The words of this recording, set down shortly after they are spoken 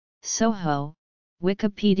Soho,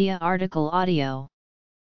 Wikipedia article audio.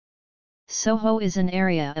 Soho is an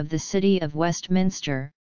area of the City of Westminster,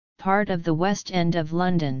 part of the West End of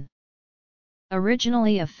London.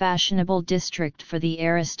 Originally a fashionable district for the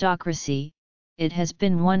aristocracy, it has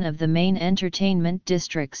been one of the main entertainment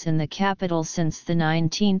districts in the capital since the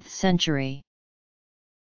 19th century.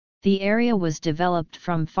 The area was developed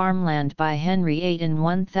from farmland by Henry VIII in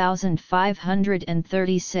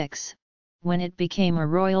 1536, when it became a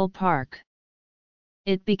royal park.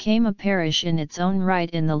 It became a parish in its own right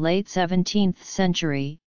in the late 17th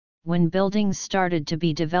century, when buildings started to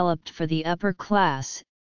be developed for the upper class,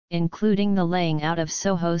 including the laying out of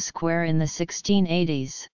Soho Square in the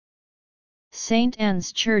 1680s. St.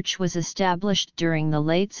 Anne's Church was established during the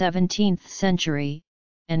late 17th century,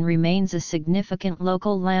 and remains a significant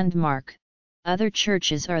local landmark. Other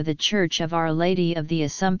churches are the Church of Our Lady of the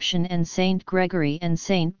Assumption and St. Gregory and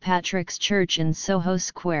St. Patrick's Church in Soho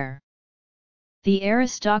Square. The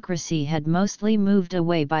aristocracy had mostly moved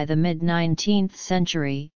away by the mid-19th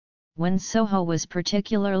century, when Soho was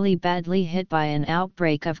particularly badly hit by an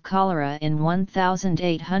outbreak of cholera in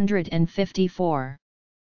 1854.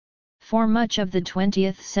 For much of the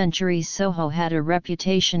 20th century, Soho had a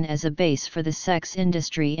reputation as a base for the sex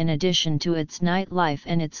industry in addition to its nightlife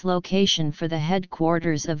and its location for the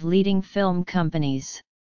headquarters of leading film companies.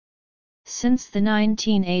 Since the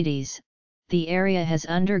 1980s, the area has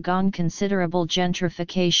undergone considerable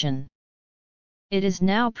gentrification. It is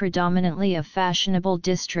now predominantly a fashionable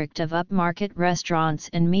district of upmarket restaurants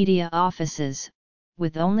and media offices,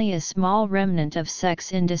 with only a small remnant of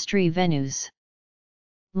sex industry venues.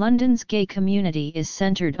 London's gay community is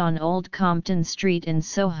centred on Old Compton Street in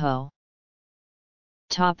Soho.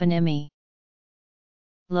 Toponymy.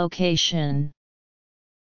 Location.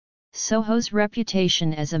 Soho's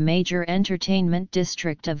reputation as a major entertainment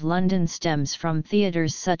district of London stems from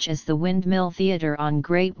theatres such as the Windmill Theatre on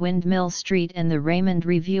Great Windmill Street and the Raymond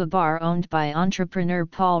Revue Bar owned by entrepreneur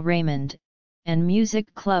Paul Raymond, and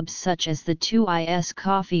music clubs such as the 2is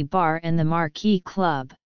Coffee Bar and the Marquee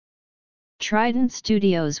Club. Trident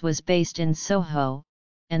Studios was based in Soho,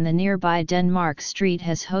 and the nearby Denmark Street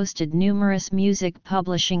has hosted numerous music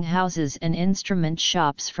publishing houses and instrument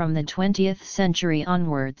shops from the 20th century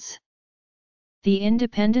onwards. The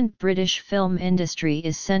independent British film industry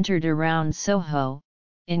is centred around Soho,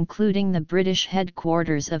 including the British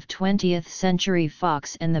headquarters of 20th Century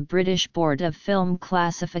Fox and the British Board of Film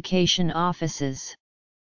Classification offices.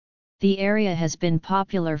 The area has been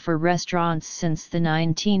popular for restaurants since the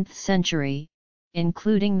 19th century,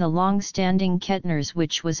 including the long-standing Kettner's,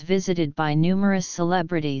 which was visited by numerous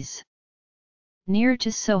celebrities. Near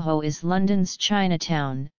to Soho is London's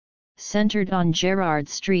Chinatown, centred on Gerrard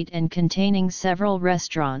Street and containing several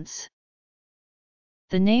restaurants.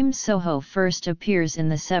 The name Soho first appears in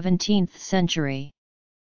the 17th century.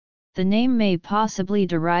 The name may possibly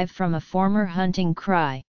derive from a former hunting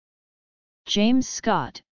cry. James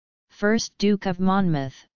Scott, 1st Duke of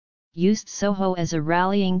Monmouth, used Soho as a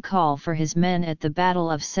rallying call for his men at the Battle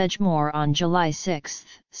of Sedgemoor on July 6,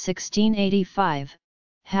 1685,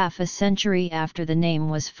 half a century after the name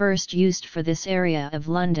was first used for this area of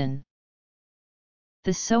London.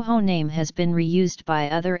 The Soho name has been reused by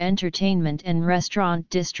other entertainment and restaurant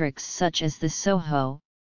districts such as the Soho,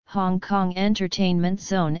 Hong Kong Entertainment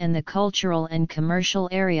Zone and the cultural and commercial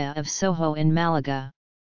area of Soho in Malaga.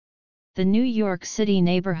 The New York City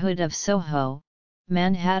neighborhood of Soho,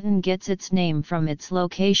 Manhattan gets its name from its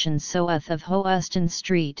location south of Houston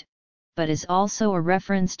Street, but is also a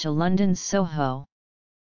reference to London's Soho.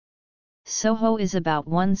 Soho is about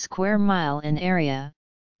 1 square mile in area,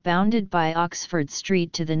 bounded by Oxford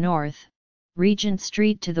Street to the north, Regent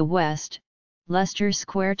Street to the west, Leicester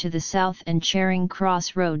Square to the south and Charing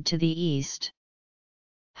Cross Road to the east.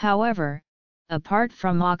 However, apart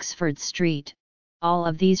from Oxford Street, all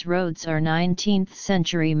of these roads are 19th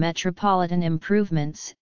century metropolitan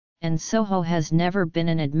improvements, and Soho has never been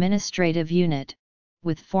an administrative unit,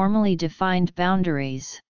 with formally defined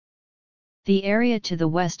boundaries. The area to the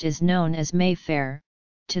west is known as Mayfair,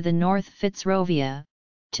 to the north Fitzrovia,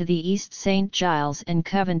 to the east St. Giles and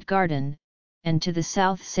Covent Garden, and to the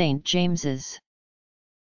south St. James's.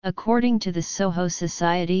 According to the Soho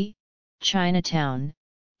Society, Chinatown,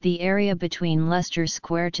 the area between Leicester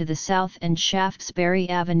Square to the south and Shaftesbury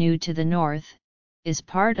Avenue to the north, is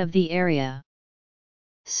part of the area.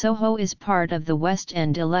 Soho is part of the West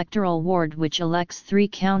End electoral ward, which elects 3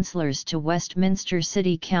 councillors to Westminster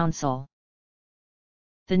City Council.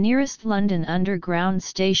 The nearest London Underground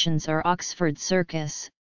stations are Oxford Circus,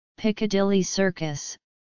 Piccadilly Circus,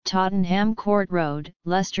 Tottenham Court Road,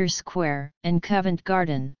 Leicester Square, and Covent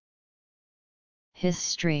Garden.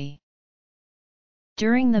 History.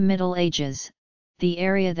 During the Middle Ages, the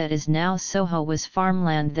area that is now Soho was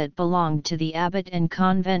farmland that belonged to the abbot and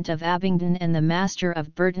convent of Abingdon and the master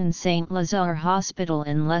of Burton St Lazare Hospital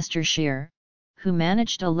in Leicestershire, who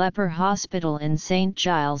managed a leper hospital in St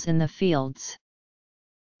Giles in the Fields.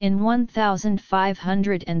 In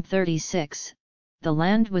 1536, the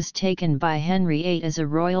land was taken by Henry VIII as a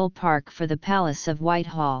royal park for the Palace of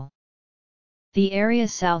Whitehall. The area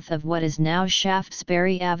south of what is now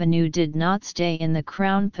Shaftesbury Avenue did not stay in the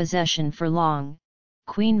Crown possession for long.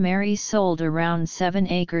 Queen Mary sold around 7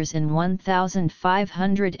 acres in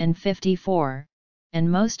 1554, and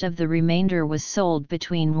most of the remainder was sold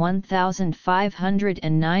between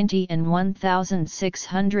 1590 and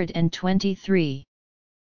 1623.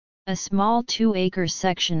 A small 2-acre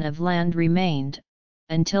section of land remained,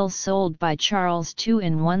 until sold by Charles II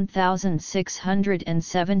in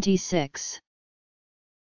 1676.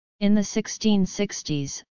 In the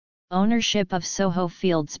 1660s, ownership of Soho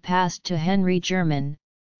Fields passed to Henry Jermyn,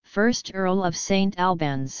 1st Earl of St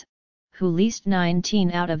Albans, who leased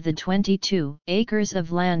 19 out of the 22 acres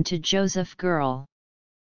of land to Joseph Girl.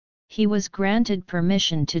 He was granted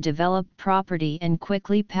permission to develop property and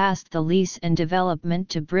quickly passed the lease and development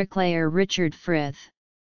to bricklayer Richard Frith.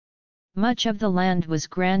 Much of the land was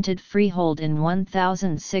granted freehold in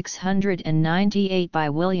 1698 by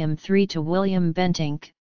William III to William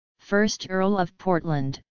Bentinck, 1st Earl of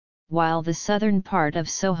Portland, while the southern part of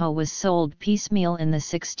Soho was sold piecemeal in the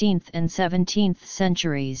 16th and 17th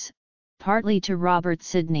centuries, partly to Robert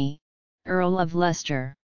Sidney, Earl of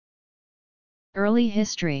Leicester. Early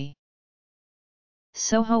history.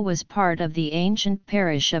 Soho was part of the ancient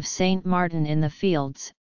parish of St Martin in the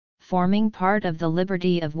Fields, forming part of the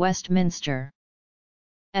Liberty of Westminster.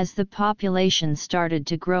 As the population started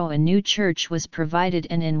to grow, a new church was provided,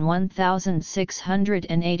 and in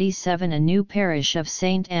 1687 a new parish of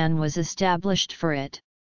St Anne was established for it.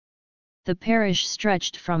 The parish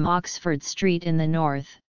stretched from Oxford Street in the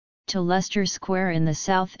north, to Leicester Square in the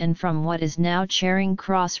south, and from what is now Charing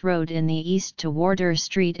Cross Road in the east to Wardour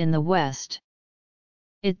Street in the west.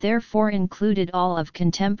 It therefore included all of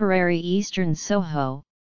contemporary eastern Soho,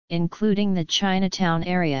 including the Chinatown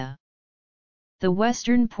area. The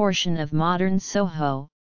western portion of modern Soho,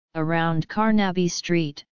 around Carnaby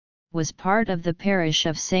Street, was part of the parish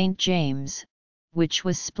of St James, which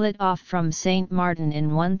was split off from St Martin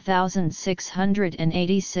in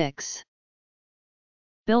 1686.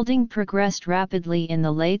 Building progressed rapidly in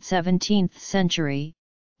the late 17th century,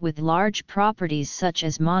 with large properties such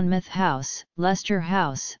as Monmouth House, Leicester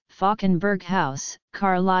House, Fauconberg House,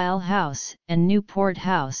 Carlisle House, and Newport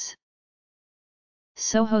House.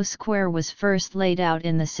 Soho Square was first laid out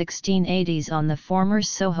in the 1680s on the former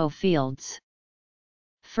Soho Fields.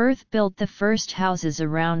 Firth built the first houses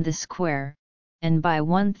around the square, and by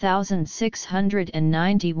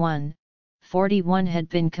 1691, 41 had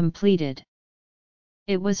been completed.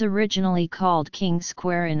 It was originally called King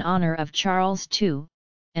Square in honor of Charles II,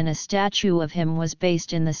 and a statue of him was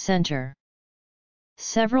based in the center.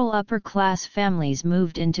 Several upper-class families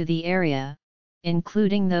moved into the area,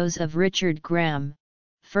 including those of Richard Graham,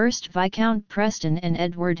 1st Viscount Preston, and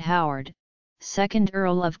Edward Howard, 2nd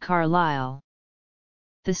Earl of Carlisle.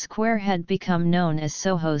 The square had become known as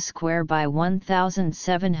Soho Square by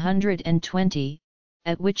 1720,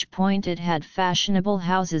 at which point it had fashionable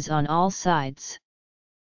houses on all sides.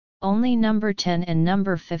 Only number 10 and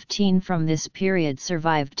number 15 from this period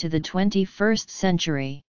survived to the 21st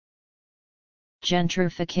century.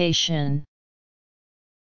 Gentrification.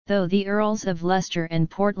 Though the Earls of Leicester and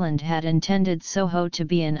Portland had intended Soho to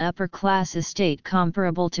be an upper-class estate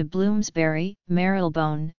comparable to Bloomsbury,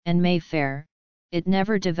 Marylebone, and Mayfair, it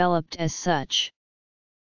never developed as such.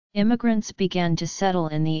 Immigrants began to settle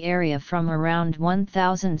in the area from around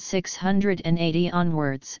 1680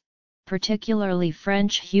 onwards, particularly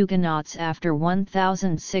French Huguenots after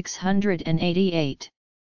 1688.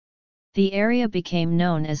 The area became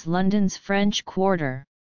known as London's French Quarter.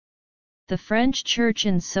 The French church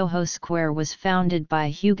in Soho Square was founded by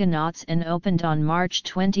Huguenots and opened on March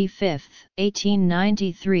 25,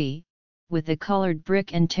 1893, with a colored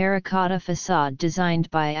brick and terracotta facade designed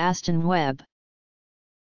by Aston Webb.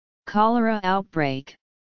 Cholera outbreak.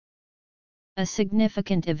 A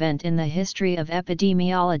significant event in the history of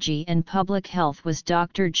epidemiology and public health was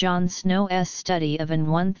Dr. John Snow's study of an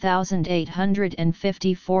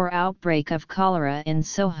 1854 outbreak of cholera in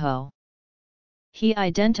Soho. He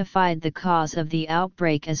identified the cause of the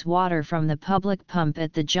outbreak as water from the public pump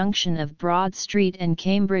at the junction of Broad Street and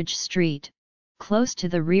Cambridge Street, close to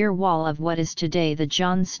the rear wall of what is today the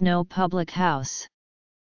John Snow Public House.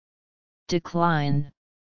 Decline.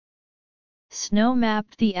 Snow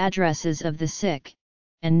mapped the addresses of the sick,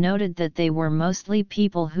 and noted that they were mostly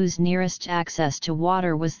people whose nearest access to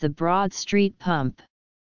water was the Broad Street pump.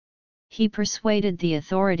 He persuaded the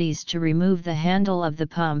authorities to remove the handle of the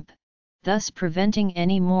pump, thus preventing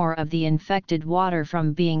any more of the infected water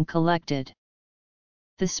from being collected.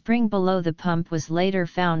 The spring below the pump was later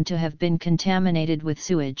found to have been contaminated with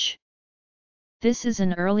sewage. This is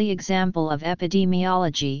an early example of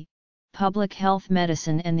epidemiology, public health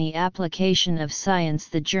medicine and the application of science,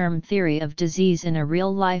 the germ theory of disease in a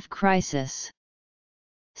real-life crisis.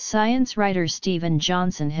 Science writer Stephen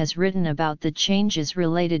Johnson has written about the changes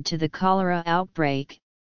related to the cholera outbreak,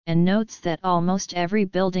 and notes that almost every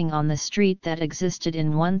building on the street that existed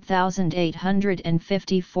in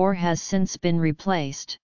 1854 has since been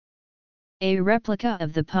replaced. A replica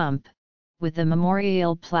of the pump, with a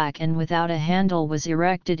memorial plaque and without a handle, was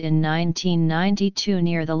erected in 1992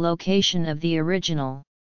 near the location of the original.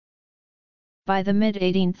 By the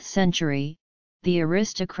mid-18th century, the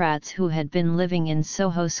aristocrats who had been living in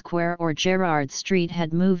Soho Square or Gerrard Street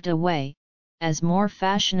had moved away, as more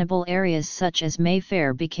fashionable areas such as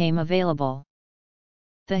Mayfair became available.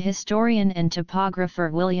 The historian and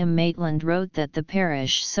topographer William Maitland wrote that the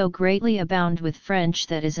parish so greatly abound with French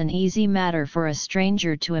that is an easy matter for a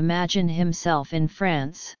stranger to imagine himself in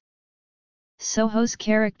France. Soho's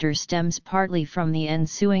character stems partly from the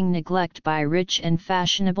ensuing neglect by rich and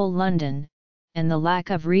fashionable London, and the lack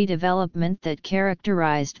of redevelopment that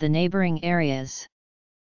characterized the neighbouring areas.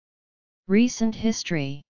 Recent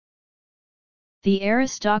history. The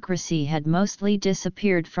aristocracy had mostly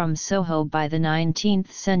disappeared from Soho by the 19th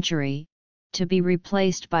century, to be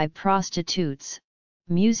replaced by prostitutes,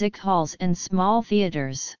 music halls and small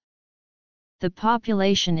theatres. The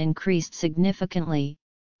population increased significantly,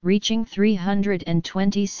 reaching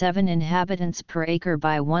 327 inhabitants per acre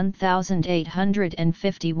by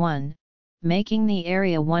 1851, making the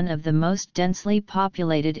area one of the most densely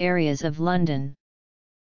populated areas of London.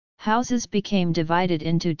 Houses became divided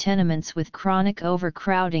into tenements with chronic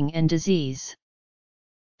overcrowding and disease.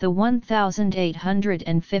 The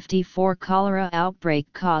 1854 cholera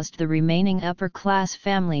outbreak caused the remaining upper-class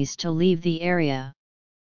families to leave the area.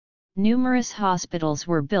 Numerous hospitals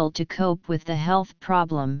were built to cope with the health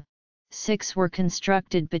problem. 6 were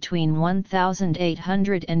constructed between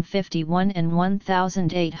 1851 and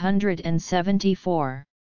 1874.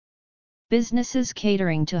 Businesses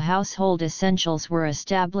catering to household essentials were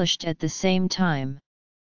established at the same time.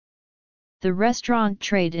 The restaurant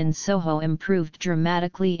trade in Soho improved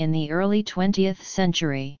dramatically in the early 20th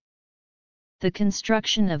century. The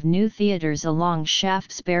construction of new theatres along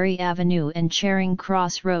Shaftesbury Avenue and Charing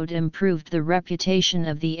Cross Road improved the reputation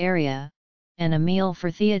of the area, and a meal for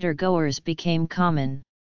theatre-goers became common.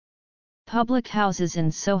 Public houses in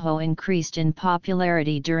Soho increased in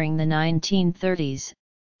popularity during the 1930s,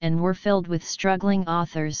 and were filled with struggling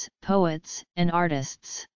authors, poets, and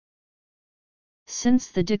artists. Since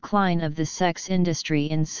the decline of the sex industry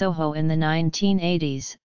in Soho in the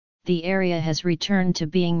 1980s, the area has returned to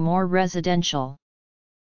being more residential.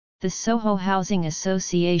 The Soho Housing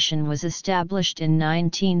Association was established in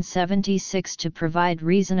 1976 to provide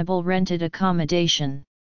reasonable rented accommodation.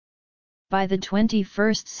 By the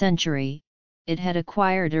 21st century, it had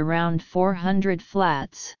acquired around 400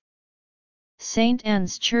 flats. St.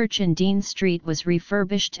 Anne's Church in Dean Street was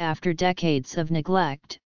refurbished after decades of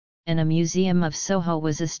neglect, and a museum of Soho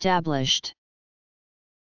was established.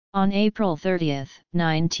 On April 30,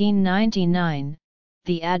 1999,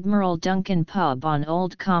 the Admiral Duncan pub on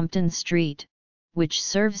Old Compton Street, which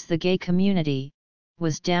serves the gay community,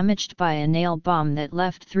 was damaged by a nail bomb that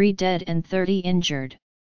left 3 dead and 30 injured.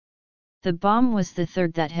 The bomb was the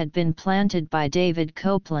third that had been planted by David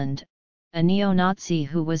Copeland, a neo-Nazi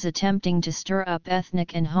who was attempting to stir up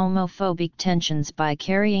ethnic and homophobic tensions by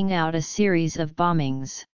carrying out a series of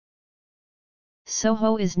bombings.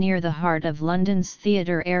 Soho is near the heart of London's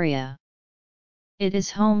theatre area. It is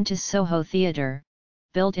home to Soho Theatre,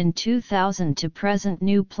 built in 2000 to present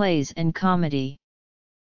new plays and comedy.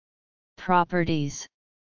 Properties.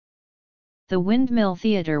 The Windmill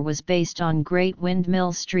Theatre was based on Great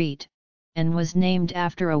Windmill Street, and was named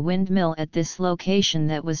after a windmill at this location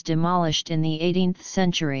that was demolished in the 18th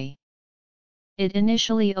century. It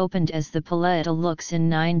initially opened as the Palais de Luxe in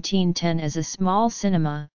 1910 as a small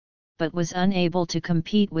cinema, but was unable to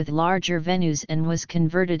compete with larger venues and was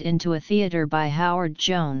converted into a theatre by Howard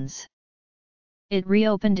Jones. It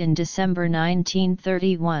reopened in December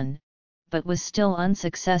 1931, but was still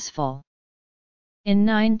unsuccessful. In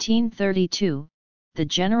 1932, the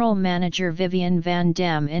general manager Vivian van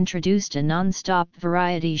Dam introduced a non-stop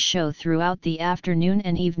variety show throughout the afternoon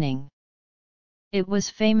and evening. It was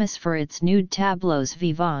famous for its nude tableaux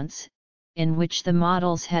vivants, in which the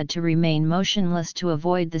models had to remain motionless to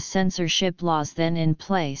avoid the censorship laws then in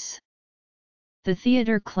place. The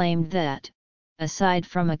theatre claimed that, aside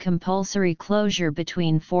from a compulsory closure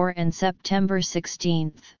between 4 and September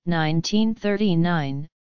 16, 1939,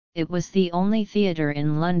 it was the only theatre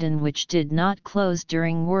in London which did not close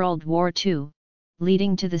during World War II,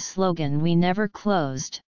 leading to the slogan "We Never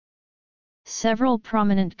Closed." Several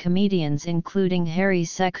prominent comedians including Harry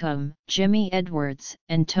Secombe, Jimmy Edwards,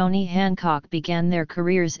 and Tony Hancock began their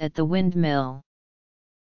careers at the Windmill.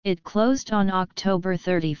 It closed on October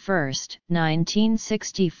 31,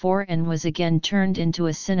 1964 and was again turned into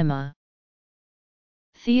a cinema.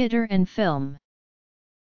 Theatre and film.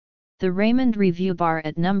 The Raymond Revue Bar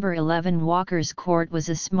at No. 11 Walker's Court was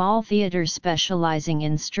a small theatre specializing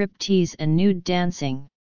in striptease and nude dancing.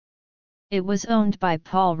 It was owned by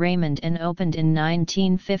Paul Raymond and opened in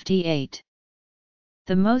 1958.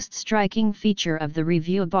 The most striking feature of the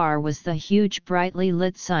Revue Bar was the huge brightly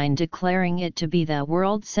lit sign declaring it to be the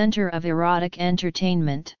world center of erotic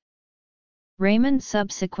entertainment. Raymond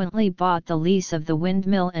subsequently bought the lease of the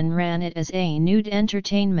Windmill and ran it as a nude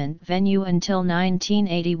entertainment venue until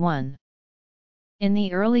 1981. In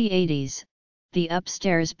the early 80s, the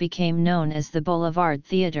upstairs became known as the Boulevard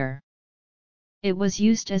Theatre. It was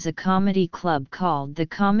used as a comedy club called the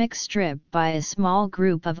Comic Strip by a small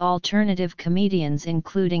group of alternative comedians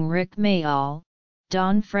including Rick Mayall,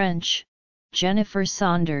 Don French, Jennifer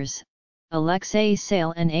Saunders, Alexei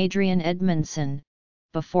Sayle and Adrian Edmondson,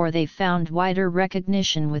 before they found wider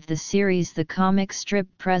recognition with the series The Comic Strip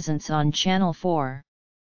Presents on Channel 4.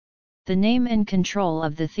 The name and control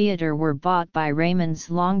of the theatre were bought by Raymond's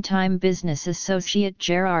longtime business associate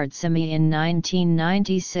Gerard Simi in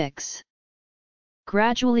 1996.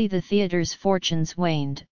 Gradually the theatre's fortunes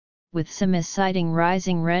waned, with Simi citing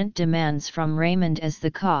rising rent demands from Raymond as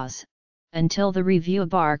the cause, until the Revue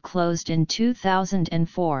Bar closed in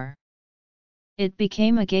 2004. It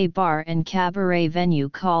became a gay bar and cabaret venue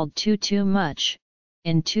called Too Much.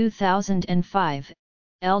 In 2005,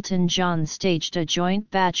 Elton John staged a joint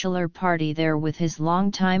bachelor party there with his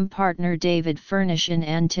longtime partner David Furnish in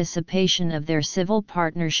anticipation of their civil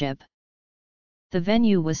partnership. The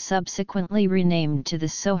venue was subsequently renamed to the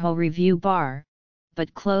Soho Revue Bar,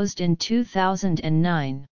 but closed in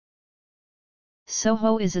 2009.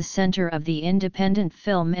 Soho is a center of the independent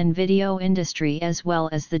film and video industry as well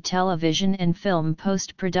as the television and film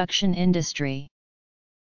post-production industry.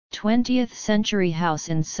 20th Century House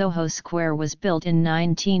in Soho Square was built in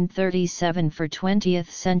 1937 for 20th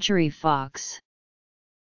Century Fox.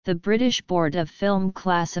 The British Board of Film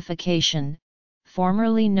Classification,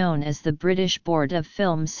 formerly known as the British Board of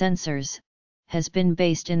Film Censors, has been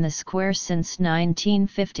based in the square since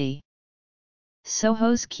 1950.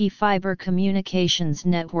 Soho's key fibre communications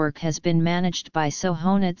network has been managed by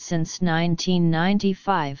SohoNet since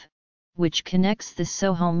 1995, which connects the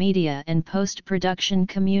Soho media and post-production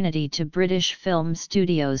community to British film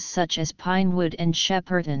studios such as Pinewood and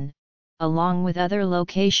Shepperton, along with other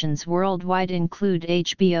locations worldwide include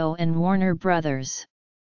HBO and Warner Brothers.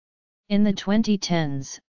 In the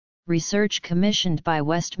 2010s, research commissioned by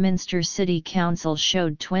Westminster City Council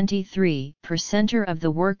showed 23% of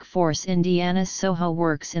the workforce in Indiana's Soho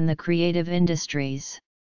works in the creative industries.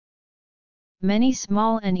 Many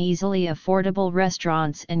small and easily affordable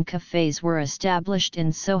restaurants and cafes were established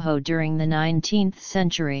in Soho during the 19th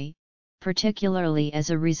century, particularly as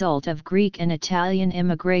a result of Greek and Italian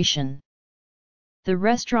immigration. The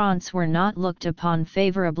restaurants were not looked upon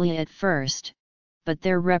favorably at first, but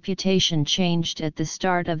their reputation changed at the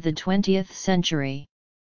start of the 20th century.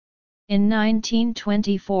 In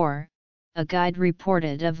 1924, a guide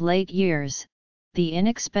reported of late years, the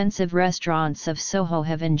inexpensive restaurants of Soho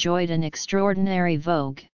have enjoyed an extraordinary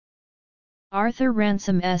vogue. Arthur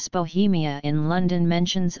Ransom's Bohemia in London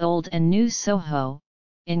mentions Old and New Soho,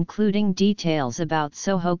 including details about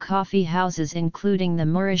Soho coffee houses including the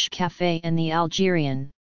Moorish Café and the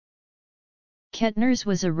Algerian. Kettner's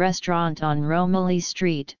was a restaurant on Romilly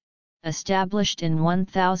Street, established in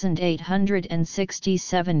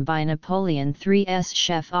 1867 by Napoleon III's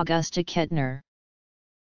chef Auguste Kettner.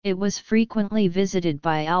 It was frequently visited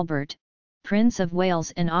by Albert, Prince of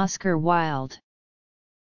Wales and Oscar Wilde.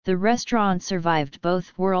 The restaurant survived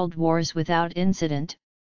both World Wars without incident,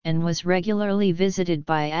 and was regularly visited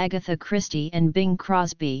by Agatha Christie and Bing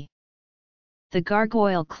Crosby. The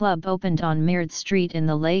Gargoyle Club opened on Meard Street in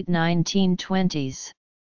the late 1920s.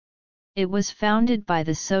 It was founded by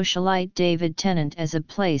the socialite David Tennant as a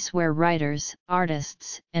place where writers,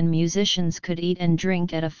 artists, and musicians could eat and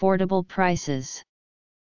drink at affordable prices.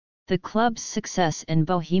 The club's success and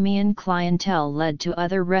bohemian clientele led to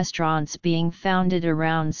other restaurants being founded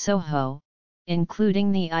around Soho,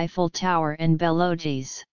 including the Eiffel Tower and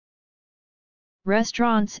Bellotti's.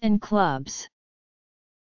 Restaurants and clubs.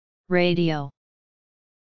 Radio.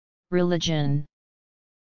 Religion.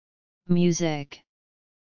 Music.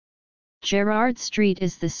 Gerrard Street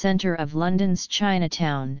is the centre of London's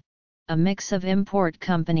Chinatown, a mix of import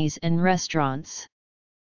companies and restaurants.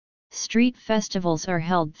 Street festivals are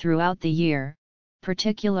held throughout the year,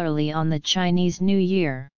 particularly on the Chinese New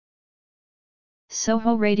Year.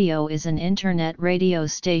 Soho Radio is an internet radio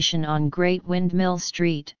station on Great Windmill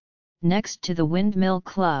Street, next to the Windmill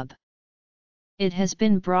Club. It has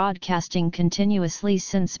been broadcasting continuously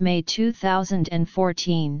since May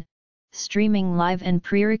 2014, streaming live and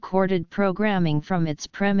pre-recorded programming from its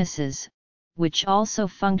premises, which also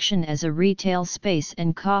function as a retail space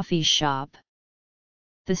and coffee shop.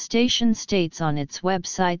 The station states on its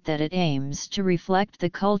website that it aims to reflect the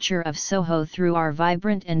culture of Soho through our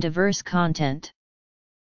vibrant and diverse content.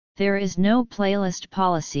 There is no playlist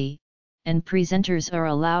policy, and presenters are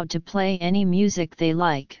allowed to play any music they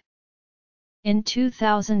like. In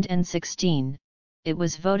 2016, it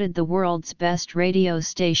was voted the world's best radio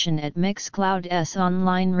station at Mixcloud's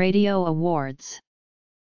Online Radio Awards.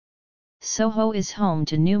 Soho is home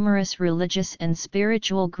to numerous religious and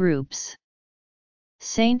spiritual groups.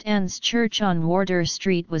 St. Anne's Church on Wardour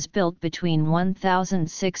Street was built between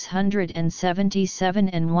 1677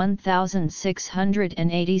 and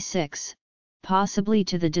 1686, possibly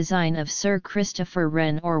to the design of Sir Christopher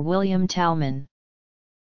Wren or William Talman.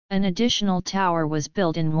 An additional tower was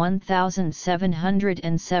built in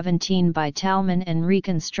 1717 by Talman and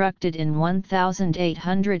reconstructed in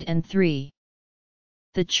 1803.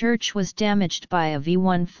 The church was damaged by a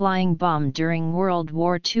V-1 flying bomb during World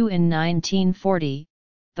War II in 1940,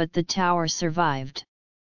 but the tower survived.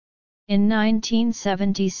 In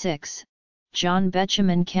 1976, John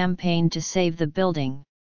Betjeman campaigned to save the building.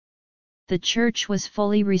 The church was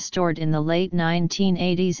fully restored in the late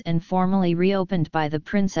 1980s and formally reopened by the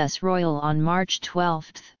Princess Royal on March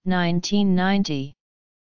 12, 1990.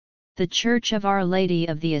 The Church of Our Lady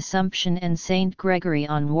of the Assumption and St. Gregory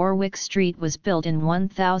on Warwick Street was built in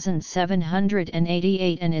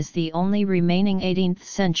 1788 and is the only remaining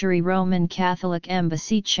 18th-century Roman Catholic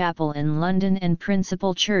embassy chapel in London and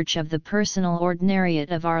principal church of the Personal Ordinariate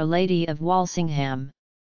of Our Lady of Walsingham.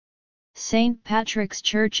 St. Patrick's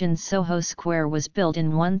Church in Soho Square was built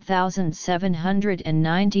in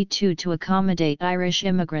 1792 to accommodate Irish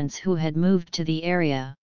immigrants who had moved to the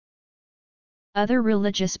area. Other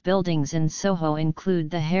religious buildings in Soho include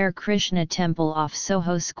the Hare Krishna Temple off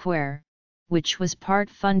Soho Square, which was part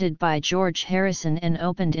funded by George Harrison and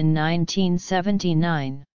opened in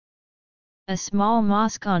 1979. A small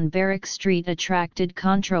mosque on Barrack Street attracted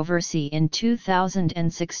controversy in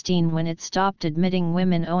 2016 when it stopped admitting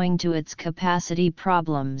women owing to its capacity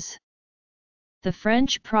problems. The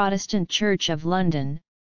French Protestant Church of London,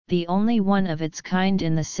 the only one of its kind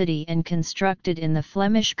in the city and constructed in the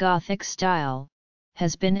Flemish Gothic style,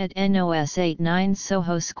 has been at NOS 89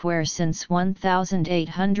 Soho Square since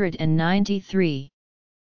 1893.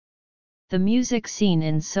 The music scene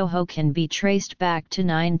in Soho can be traced back to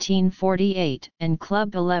 1948, and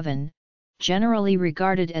Club 11, generally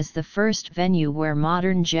regarded as the first venue where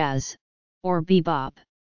modern jazz, or bebop,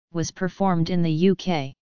 was performed in the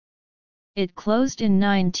UK. It closed in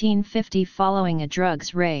 1950 following a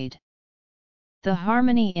drugs raid. The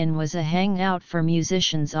Harmony Inn was a hangout for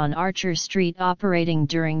musicians on Archer Street operating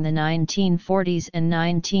during the 1940s and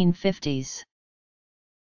 1950s.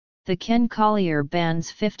 The Ken Collier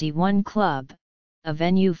Band's 51 Club, a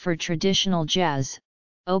venue for traditional jazz,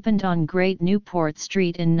 opened on Great Newport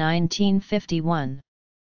Street in 1951.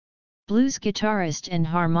 Blues guitarist and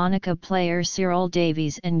harmonica player Cyril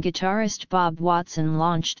Davies and guitarist Bob Watson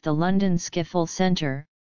launched the London Skiffle Centre,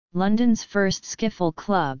 London's first skiffle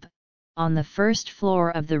club, on the first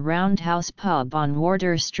floor of the Roundhouse pub on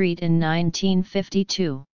Wardour Street in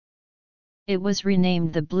 1952. It was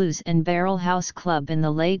renamed the Blues and Barrel House Club in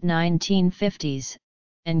the late 1950s,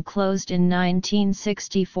 and closed in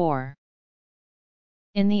 1964.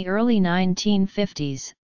 In the early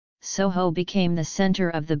 1950s, Soho became the centre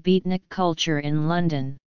of the beatnik culture in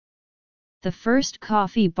London. The first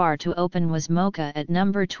coffee bar to open was Mocha at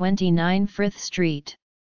No. 29 Frith Street.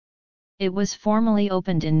 It was formally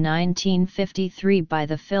opened in 1953 by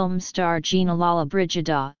the film star Gina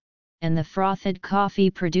Lollobrigida, and the frothed coffee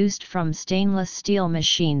produced from stainless steel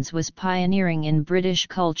machines was pioneering in British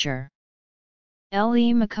culture.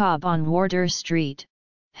 Le Macabre on Wardour Street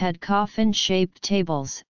had coffin-shaped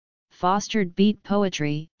tables, fostered beat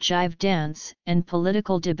poetry, jive dance, and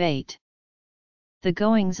political debate. The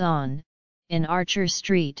Goings-On, in Archer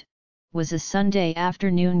Street, was a Sunday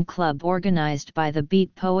afternoon club organized by the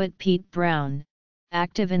beat poet Pete Brown,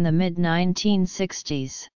 active in the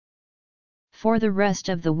mid-1960s. For the rest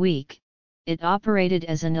of the week, it operated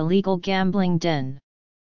as an illegal gambling den.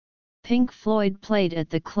 Pink Floyd played at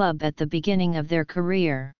the club at the beginning of their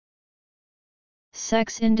career.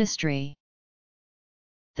 Sex industry.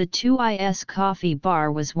 The 2is Coffee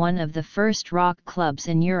Bar was one of the first rock clubs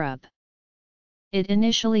in Europe. It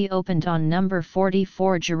initially opened on number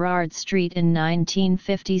 44 Gerrard Street in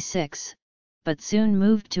 1956, but soon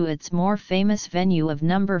moved to its more famous venue of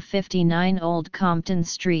number 59 Old Compton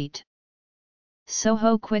Street.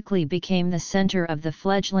 Soho quickly became the centre of the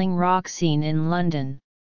fledgling rock scene in London.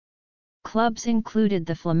 Clubs included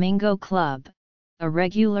the Flamingo Club, a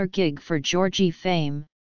regular gig for Georgie fame,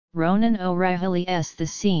 Ronan O'Reilly's The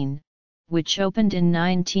Scene, which opened in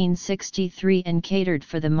 1963 and catered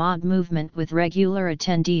for the mod movement with regular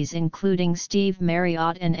attendees including Steve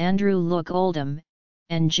Marriott and Andrew Look Oldham,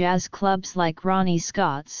 and jazz clubs like Ronnie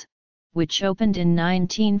Scott's, which opened in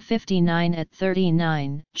 1959 at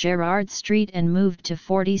 39 Gerrard Street and moved to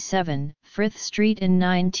 47 Frith Street in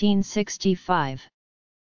 1965.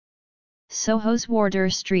 Soho's Wardour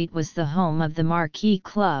Street was the home of the Marquee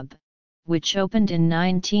Club, which opened in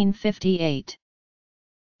 1958.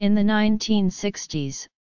 In the 1960s,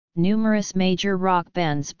 numerous major rock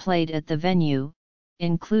bands played at the venue,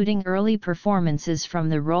 including early performances from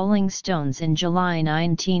the Rolling Stones in July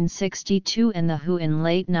 1962 and The Who in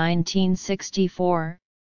late 1964,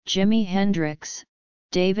 Jimi Hendrix,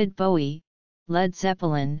 David Bowie, Led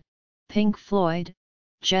Zeppelin, Pink Floyd,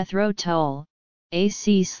 Jethro Tull,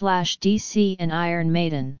 AC/DC and Iron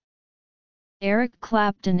Maiden. Eric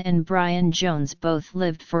Clapton and Brian Jones both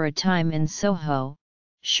lived for a time in Soho,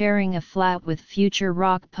 sharing a flat with future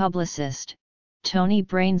rock publicist, Tony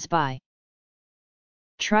Brainsby.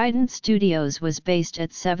 Trident Studios was based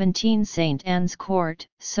at 17 St Anne's Court,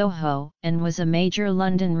 Soho, and was a major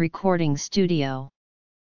London recording studio.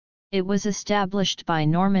 It was established by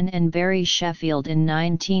Norman and Barry Sheffield in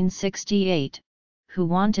 1968, who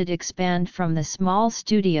wanted to expand from the small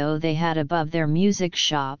studio they had above their music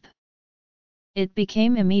shop. It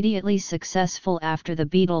became immediately successful after the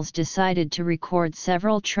Beatles decided to record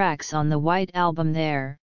several tracks on the White Album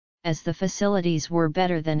there, as the facilities were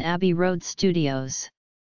better than Abbey Road Studios.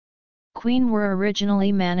 Queen were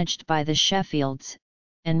originally managed by the Sheffields,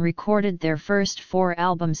 and recorded their first 4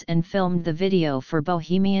 albums and filmed the video for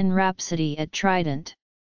Bohemian Rhapsody at Trident.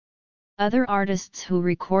 Other artists who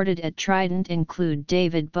recorded at Trident include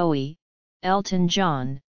David Bowie, Elton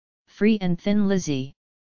John, Free and Thin Lizzy.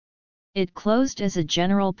 It closed as a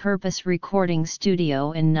general-purpose recording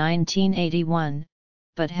studio in 1981,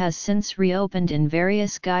 but has since reopened in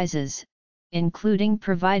various guises, including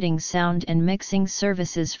providing sound and mixing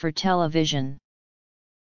services for television.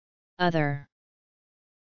 Other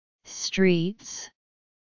streets.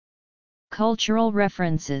 Cultural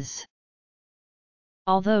references.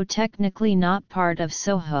 Although technically not part of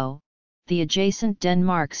Soho, the adjacent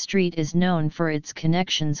Denmark Street is known for its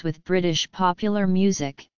connections with British popular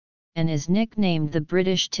music, and is nicknamed the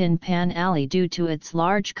British Tin Pan Alley due to its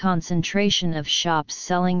large concentration of shops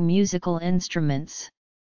selling musical instruments.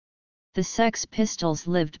 The Sex Pistols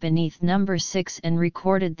lived beneath number 6 and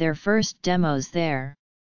recorded their first demos there.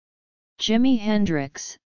 Jimi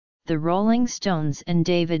Hendrix, the Rolling Stones and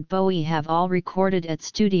David Bowie have all recorded at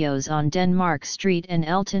studios on Denmark Street, and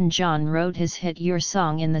Elton John wrote his hit Your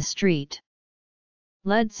Song in the Street.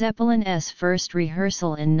 Led Zeppelin's first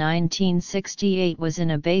rehearsal in 1968 was in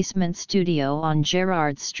a basement studio on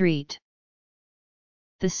Gerrard Street.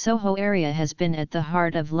 The Soho area has been at the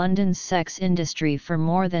heart of London's sex industry for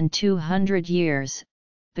more than 200 years.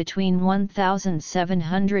 Between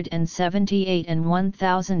 1778 and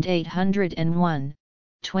 1801,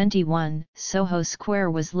 21, Soho Square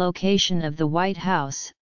was location of the White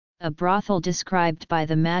House, a brothel described by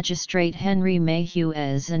the magistrate Henry Mayhew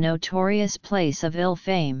as a notorious place of ill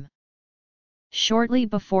fame. Shortly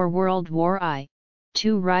before World War I,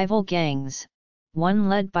 2 rival gangs, one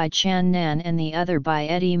led by Chan Nan and the other by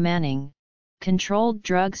Eddie Manning, controlled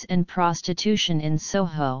drugs and prostitution in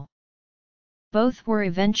Soho. Both were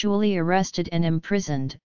eventually arrested and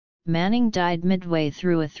imprisoned. Manning died midway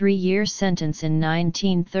through a 3-year sentence in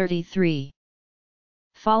 1933.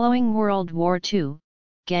 Following World War II,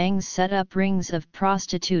 gangs set up rings of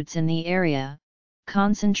prostitutes in the area,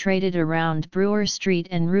 concentrated around Brewer Street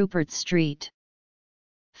and Rupert Street.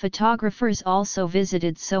 Photographers also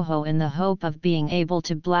visited Soho in the hope of being able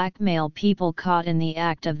to blackmail people caught in the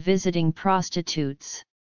act of visiting prostitutes.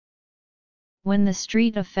 When the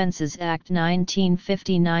Street Offences Act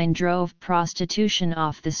 1959 drove prostitution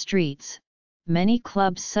off the streets, many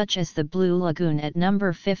clubs such as the Blue Lagoon at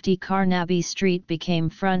number 50 Carnaby Street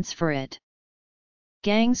became fronts for it.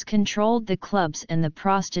 Gangs controlled the clubs and the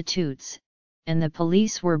prostitutes, and the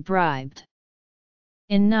police were bribed.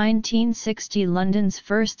 In 1960, London's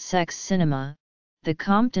first sex cinema, the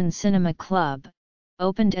Compton Cinema Club,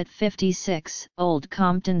 opened at 56 Old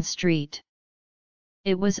Compton Street.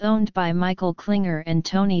 It was owned by Michael Klinger and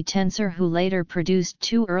Tony Tenser, who later produced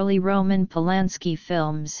 2 early Roman Polanski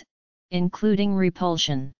films, including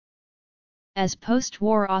Repulsion. As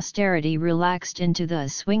post-war austerity relaxed into the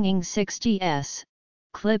swinging 60s,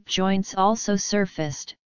 clip joints also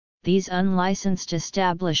surfaced. These unlicensed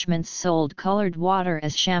establishments sold colored water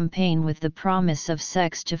as champagne with the promise of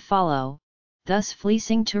sex to follow, thus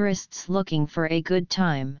fleecing tourists looking for a good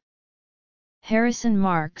time. Harrison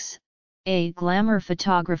Marks, a glamour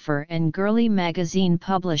photographer and girly magazine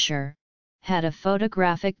publisher, had a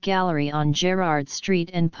photographic gallery on Gerrard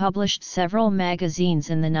Street and published several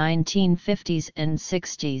magazines in the 1950s and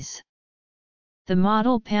 60s. The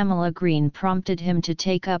model Pamela Green prompted him to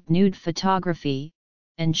take up nude photography,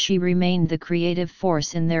 and she remained the creative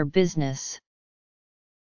force in their business.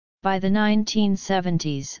 By the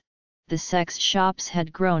 1970s, the sex shops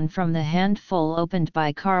had grown from the handful opened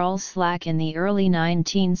by Carl Slack in the early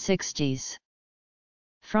 1960s.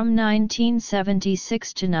 From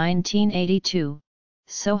 1976 to 1982,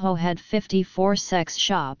 Soho had 54 sex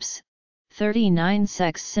shops, 39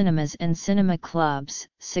 sex cinemas and cinema clubs,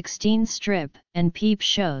 16 strip and peep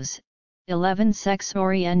shows, 11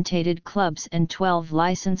 sex-orientated clubs and 12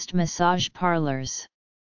 licensed massage parlors.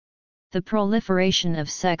 The proliferation of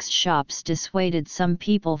sex shops dissuaded some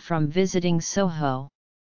people from visiting Soho.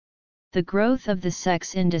 The growth of the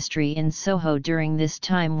sex industry in Soho during this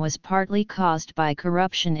time was partly caused by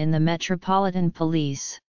corruption in the Metropolitan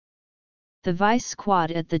Police. The Vice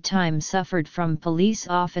Squad at the time suffered from police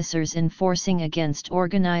officers enforcing against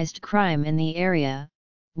organized crime in the area,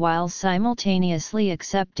 while simultaneously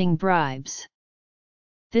accepting bribes.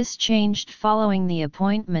 This changed following the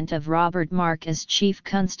appointment of Robert Mark as Chief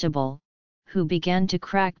Constable, who began to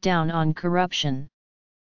crack down on corruption.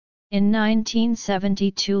 In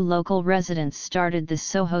 1972, local residents started the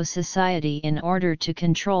Soho Society in order to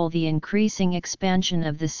control the increasing expansion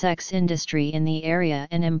of the sex industry in the area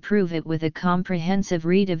and improve it with a comprehensive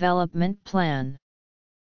redevelopment plan.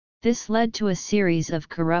 This led to a series of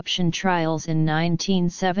corruption trials in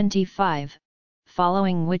 1975,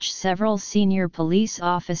 following which several senior police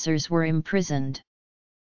officers were imprisoned.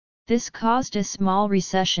 This caused a small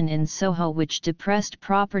recession in Soho, which depressed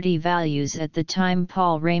property values at the time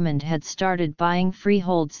Paul Raymond had started buying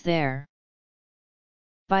freeholds there.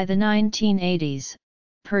 By the 1980s,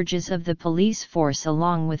 purges of the police force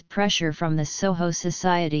along with pressure from the Soho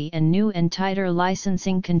Society and new and tighter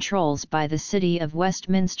licensing controls by the City of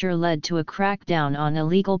Westminster led to a crackdown on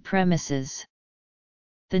illegal premises.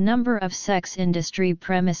 The number of sex industry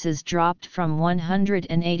premises dropped from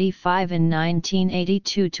 185 in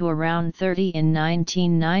 1982 to around 30 in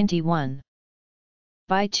 1991.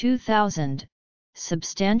 By 2000,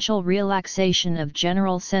 substantial relaxation of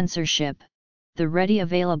general censorship, the ready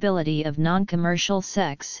availability of non-commercial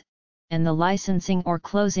sex, and the licensing or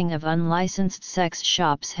closing of unlicensed sex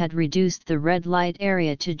shops had reduced the red light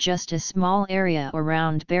area to just a small area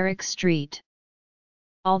around Barrack Street.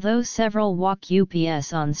 Although several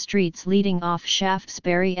walk-ups on streets leading off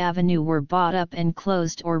Shaftesbury Avenue were bought up and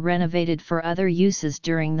closed or renovated for other uses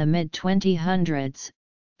during the mid-2000s,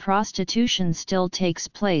 prostitution still takes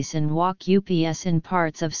place in walk-ups in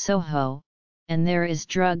parts of Soho, and there is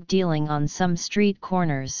drug dealing on some street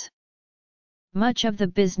corners. Much of the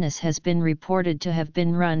business has been reported to have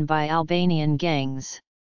been run by Albanian gangs.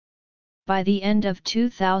 By the end of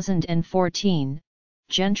 2014,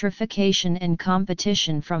 gentrification and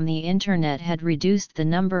competition from the internet had reduced the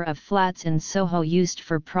number of flats in Soho used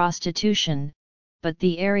for prostitution, but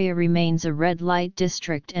the area remains a red light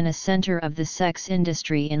district and a centre of the sex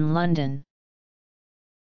industry in London.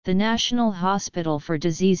 The National Hospital for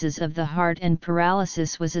Diseases of the Heart and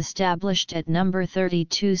Paralysis was established at number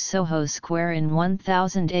 32 Soho Square in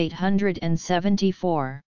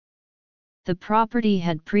 1874. The property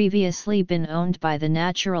had previously been owned by the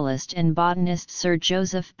naturalist and botanist Sir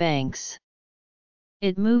Joseph Banks.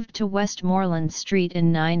 It moved to Westmoreland Street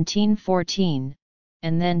in 1914,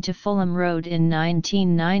 and then to Fulham Road in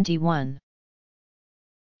 1991.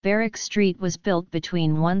 Barrack Street was built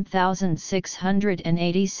between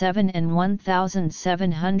 1687 and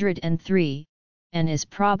 1703, and is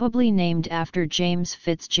probably named after James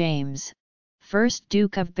Fitzjames, 1st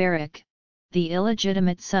Duke of Barrack, the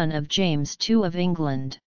illegitimate son of James II of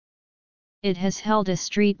England. It has held a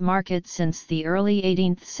street market since the early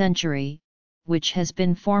 18th century, which has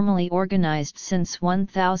been formally organized since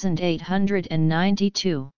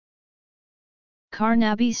 1892.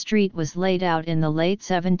 Carnaby Street was laid out in the late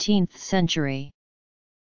 17th century.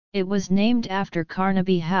 It was named after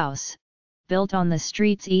Carnaby House, built on the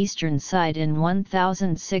street's eastern side in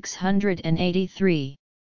 1683.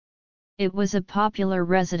 It was a popular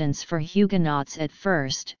residence for Huguenots at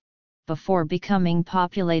first, before becoming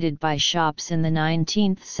populated by shops in the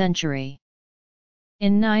 19th century.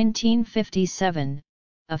 In 1957,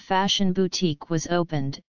 a fashion boutique was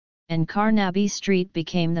opened, and Carnaby Street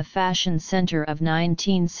became the fashion centre of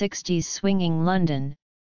 1960s swinging London,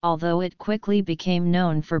 although it quickly became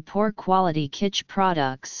known for poor-quality kitsch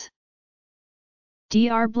products.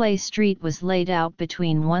 D'Arblay Street was laid out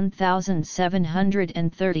between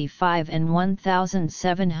 1735 and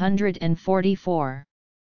 1744.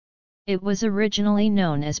 It was originally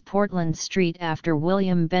known as Portland Street after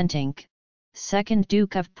William Bentinck, 2nd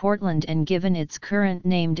Duke of Portland, and given its current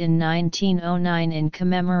name in 1909 in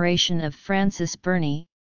commemoration of Frances Burney,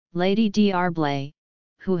 Lady D'Arblay,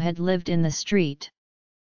 who had lived in the street.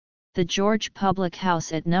 The George Public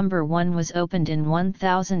House at No. 1 was opened in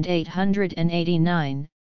 1889,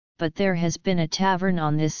 but there has been a tavern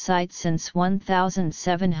on this site since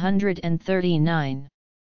 1739.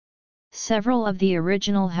 Several of the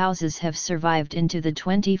original houses have survived into the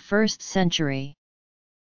 21st century.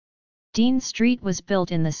 Dean Street was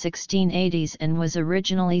built in the 1680s and was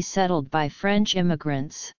originally settled by French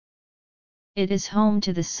immigrants. It is home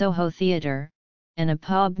to the Soho Theatre, and a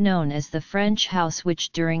pub known as the French House,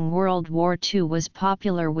 which during World War II was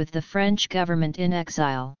popular with the French government in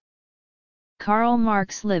exile. Karl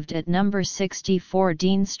Marx lived at No. 64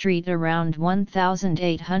 Dean Street around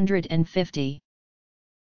 1850.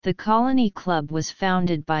 The Colony Club was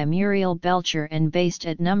founded by Muriel Belcher and based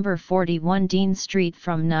at No. 41 Dean Street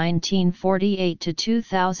from 1948 to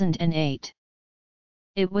 2008.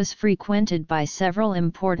 It was frequented by several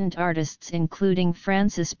important artists including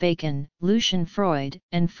Francis Bacon, Lucian Freud,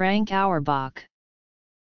 and Frank Auerbach.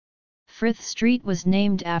 Frith Street was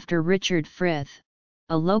named after Richard Frith,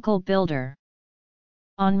 a local builder.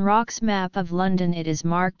 On Rock's map of London it is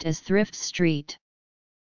marked as Thrift Street.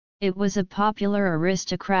 It was a popular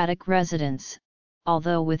aristocratic residence,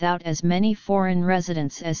 although without as many foreign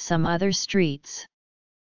residents as some other streets.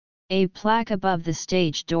 A plaque above the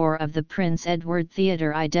stage door of the Prince Edward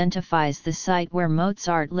Theatre identifies the site where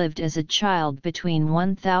Mozart lived as a child between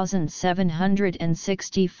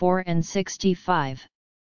 1764 and 65.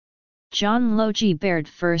 John Logie Baird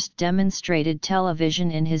first demonstrated television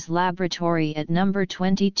in his laboratory at No.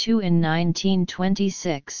 22 in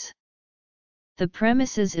 1926. The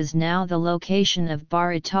premises is now the location of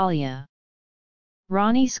Bar Italia.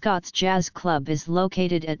 Ronnie Scott's Jazz Club is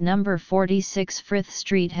located at No. 46 Frith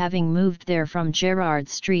Street, having moved there from Gerrard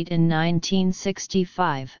Street in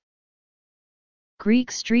 1965. Greek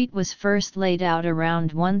Street was first laid out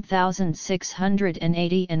around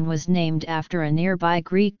 1680 and was named after a nearby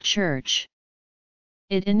Greek church.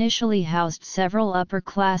 It initially housed several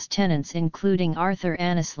upper-class tenants including Arthur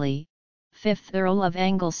Annesley, 5th Earl of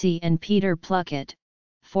Anglesey, and Peter Pluckett,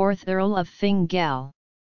 4th Earl of Fingal.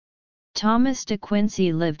 Thomas de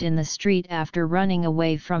Quincey lived in the street after running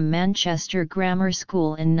away from Manchester Grammar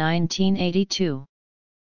School in 1982.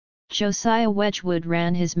 Josiah Wedgwood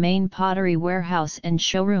ran his main pottery warehouse and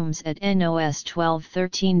showrooms at NOS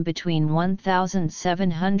 1213 between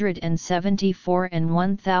 1774 and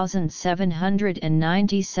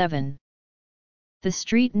 1797. The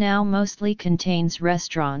street now mostly contains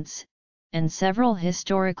restaurants, and several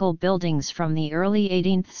historical buildings from the early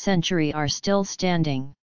 18th century are still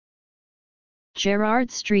standing. Gerrard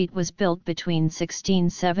Street was built between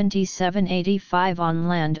 1677–85 on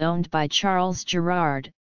land owned by Charles Gerrard,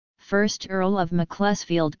 1st Earl of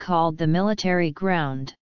Macclesfield, called the Military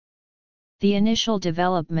Ground. The initial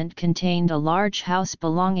development contained a large house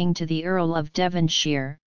belonging to the Earl of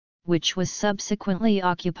Devonshire, which was subsequently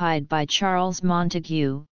occupied by Charles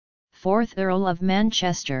Montague, 4th Earl of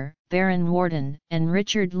Manchester, Baron Warden, and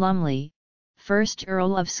Richard Lumley, 1st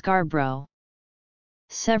Earl of Scarborough.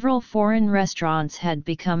 Several foreign restaurants had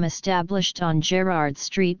become established on Gerrard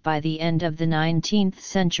Street by the end of the 19th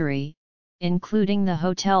century, including the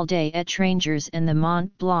Hotel des Étrangers and the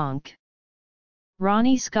Mont Blanc.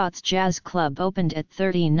 Ronnie Scott's Jazz Club opened at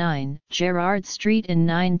 39 Gerrard Street in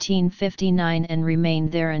 1959 and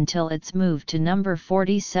remained there until its move to No.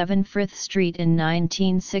 47 Frith Street in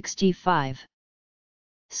 1965.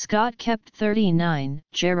 Scott kept 39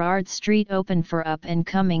 Gerrard Street open for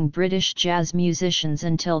up-and-coming British jazz musicians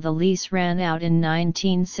until the lease ran out in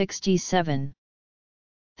 1967.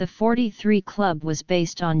 The 43 Club was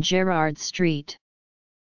based on Gerrard Street.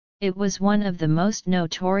 It was one of the most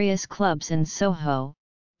notorious clubs in Soho,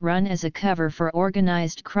 run as a cover for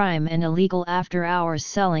organised crime and illegal after-hours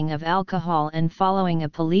selling of alcohol, and following a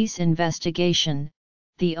police investigation,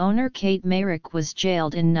 the owner Kate Mayrick was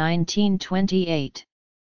jailed in 1928.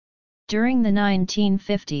 During the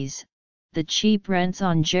 1950s, the cheap rents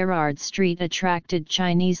on Gerrard Street attracted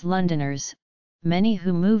Chinese Londoners, many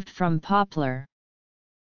who moved from Poplar.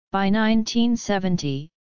 By 1970,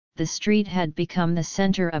 the street had become the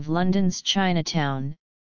centre of London's Chinatown,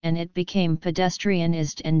 and it became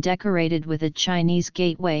pedestrianised and decorated with a Chinese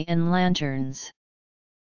gateway and lanterns.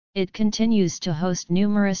 It continues to host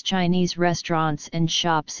numerous Chinese restaurants and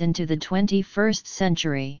shops into the 21st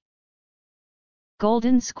century.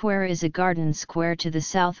 Golden Square is a garden square to the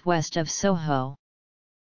southwest of Soho.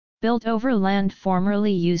 Built over land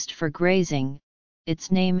formerly used for grazing,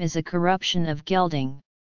 its name is a corruption of gelding.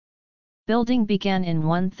 Building began in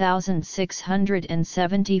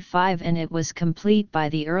 1675 and it was complete by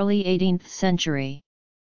the early 18th century.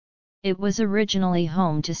 It was originally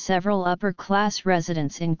home to several upper-class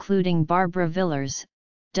residents including Barbara Villiers,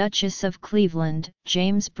 Duchess of Cleveland,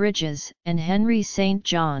 James Bridges, and Henry St.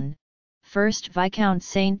 John, 1st Viscount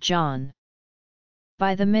St. John.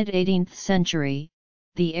 By the mid-18th century,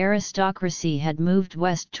 the aristocracy had moved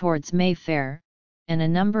west towards Mayfair, and a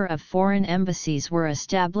number of foreign embassies were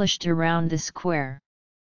established around the square.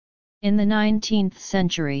 In the 19th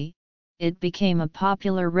century, it became a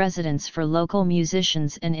popular residence for local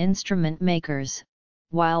musicians and instrument makers,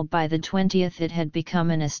 while by the 20th it had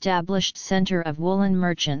become an established centre of woolen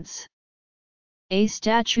merchants. A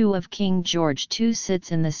statue of King George II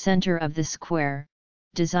sits in the centre of the square,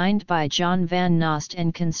 designed by John Van Nost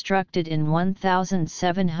and constructed in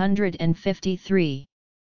 1753.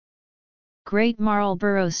 Great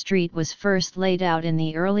Marlborough Street was first laid out in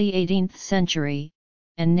the early 18th century,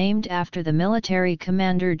 and named after the military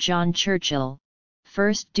commander John Churchill,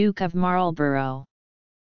 1st Duke of Marlborough.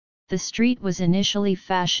 The street was initially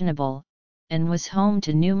fashionable, and was home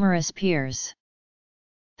to numerous peers.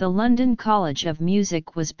 The London College of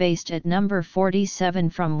Music was based at number 47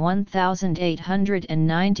 from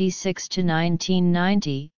 1896 to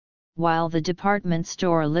 1990, while the department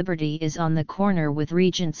store Liberty is on the corner with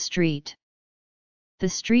Regent Street. The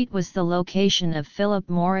street was the location of Philip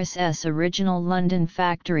Morris's original London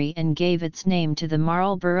factory and gave its name to the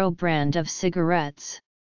Marlboro brand of cigarettes.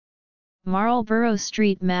 Marlborough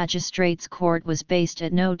Street Magistrates Court was based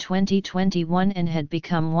at No 2021 and had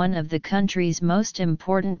become one of the country's most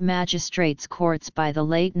important magistrates' courts by the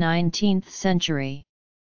late 19th century.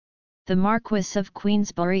 The Marquess of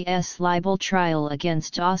Queensberry's libel trial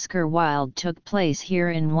against Oscar Wilde took place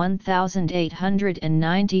here in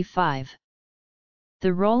 1895.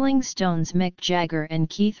 The Rolling Stones' Mick Jagger and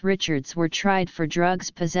Keith Richards were tried for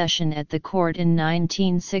drugs possession at the court in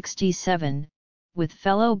 1967, with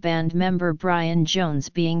fellow band member Brian Jones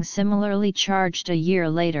being similarly charged a year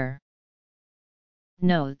later.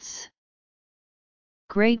 Notes: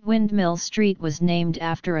 Great Windmill Street was named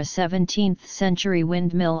after a 17th-century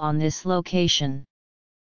windmill on this location.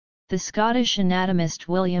 The Scottish anatomist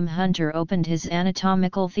William Hunter opened his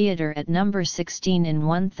anatomical theatre at number 16 in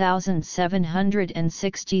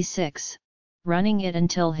 1766, running it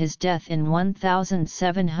until his death in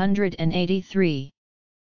 1783.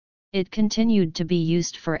 It continued to be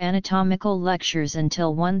used for anatomical lectures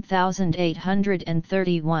until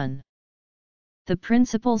 1831. The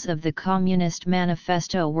principles of the Communist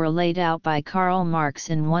Manifesto were laid out by Karl Marx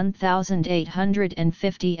in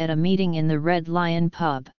 1850 at a meeting in the Red Lion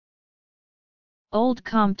pub. Old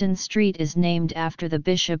Compton Street is named after the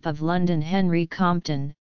Bishop of London Henry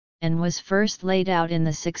Compton, and was first laid out in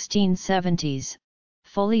the 1670s,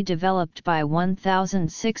 fully developed by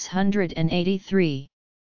 1683.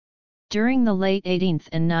 During the late 18th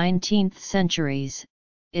and 19th centuries,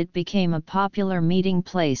 it became a popular meeting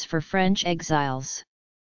place for French exiles.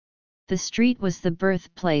 The street was the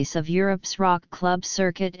birthplace of Europe's rock club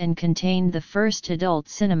circuit and contained the first adult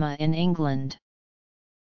cinema in England.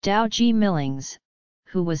 Dow G. Millings,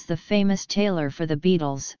 who was the famous tailor for the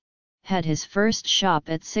Beatles, had his first shop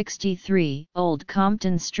at 63 Old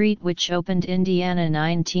Compton Street, which opened Indiana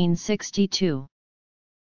 1962.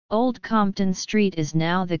 Old Compton Street is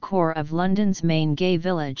now the core of London's main gay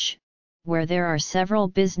village, where there are several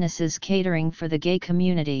businesses catering for the gay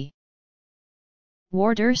community.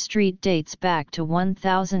 Wardour Street dates back to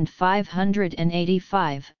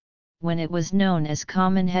 1585, when it was known as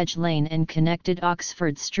Common Hedge Lane and connected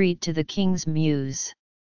Oxford Street to the King's Mews.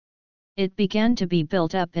 It began to be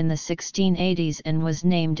built up in the 1680s and was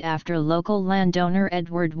named after local landowner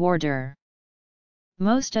Edward Wardour.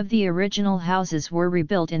 Most of the original houses were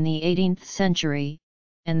rebuilt in the 18th century,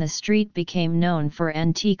 and the street became known for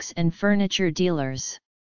antiques and furniture dealers.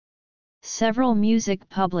 Several music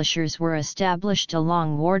publishers were established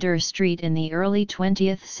along Wardour Street in the early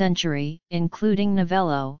 20th century, including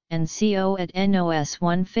Novello and CO at NOS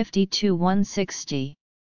 152-160.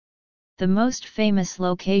 The most famous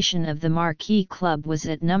location of the Marquee Club was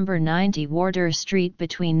at number 90 Wardour Street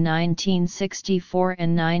between 1964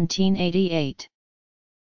 and 1988.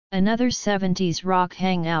 Another 70s rock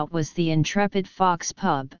hangout was the Intrepid Fox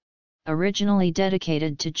Pub, originally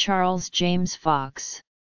dedicated to Charles James Fox.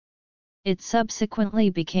 It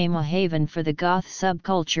subsequently became a haven for the goth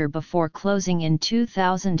subculture before closing in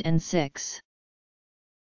 2006.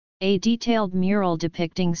 A detailed mural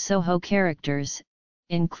depicting Soho characters,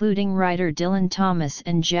 including writer Dylan Thomas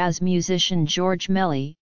and jazz musician George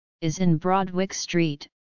Melly, is in Broadwick Street,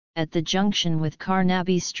 at the junction with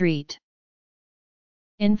Carnaby Street.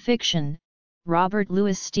 In fiction, Robert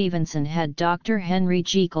Louis Stevenson had Dr. Henry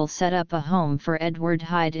Jekyll set up a home for Edward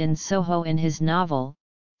Hyde in Soho in his novel,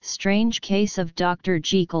 Strange Case of Dr.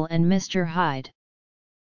 Jekyll and Mr. Hyde.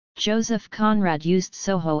 Joseph Conrad used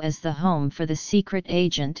Soho as the home for the secret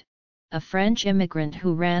agent, a French immigrant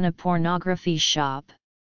who ran a pornography shop.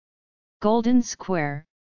 Golden Square,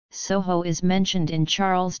 Soho is mentioned in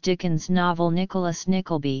Charles Dickens' novel Nicholas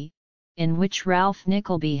Nickleby, in which Ralph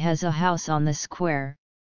Nickleby has a house on the square,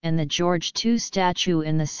 and the George II statue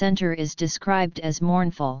in the center is described as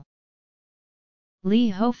mournful.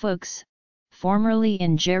 Lee Hofooks, formerly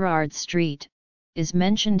in Gerrard Street, is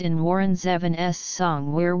mentioned in Warren Zevon's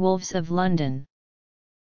song Werewolves of London.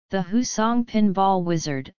 The Who song Pinball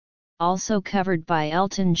Wizard, also covered by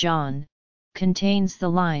Elton John, contains the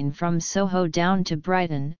line "From Soho down to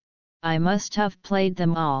Brighton, I must have played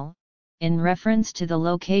them all," in reference to the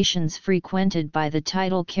locations frequented by the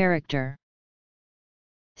title character.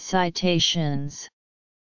 Citations.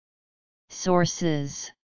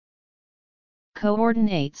 Sources.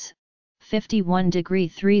 Coordinates: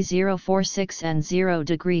 51°3046 and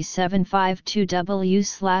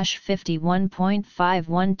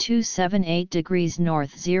 0°30462W/51.51278 degrees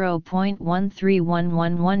north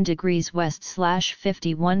 0.13111 degrees west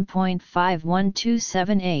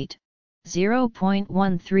 /51.51278,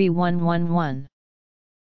 0.13111.